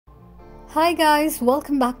Hi guys,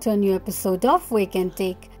 welcome back to a new episode of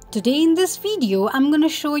Wake&Tech. Today in this video, I'm going to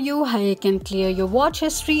show you how you can clear your watch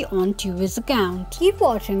history on Tubi's account. Keep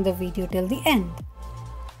watching the video till the end.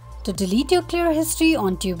 To delete your clear history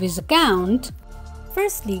on Tubi's account,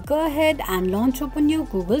 firstly go ahead and launch open your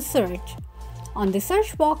Google search. On the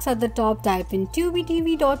search box at the top, type in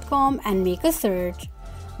tubitv.com and make a search.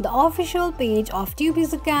 The official page of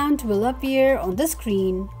Tubi's account will appear on the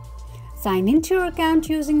screen. Sign into your account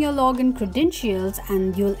using your login credentials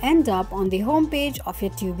and you'll end up on the home page of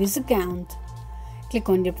your Tubi's account. Click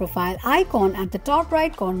on your profile icon at the top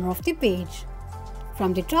right corner of the page.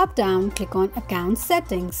 From the drop down, click on Account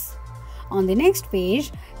Settings. On the next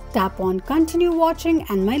page, tap on Continue Watching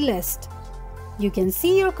and My List. You can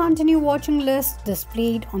see your Continue Watching list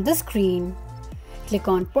displayed on the screen. Click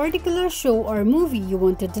on particular show or movie you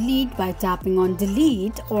want to delete by tapping on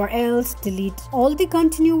Delete, or else delete all the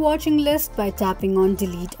Continue Watching list by tapping on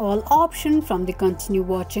Delete All option from the Continue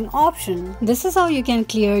Watching option. This is how you can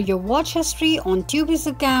clear your watch history on Tubi's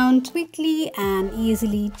account quickly and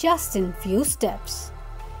easily, just in few steps.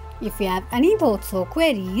 If you have any thoughts or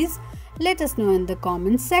queries, let us know in the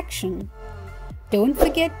comments section. Don't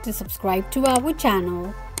forget to subscribe to our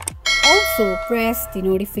channel. Also, press the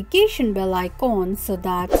notification bell icon so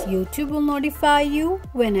that YouTube will notify you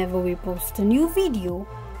whenever we post a new video.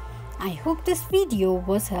 I hope this video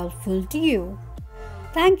was helpful to you.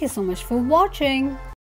 Thank you so much for watching.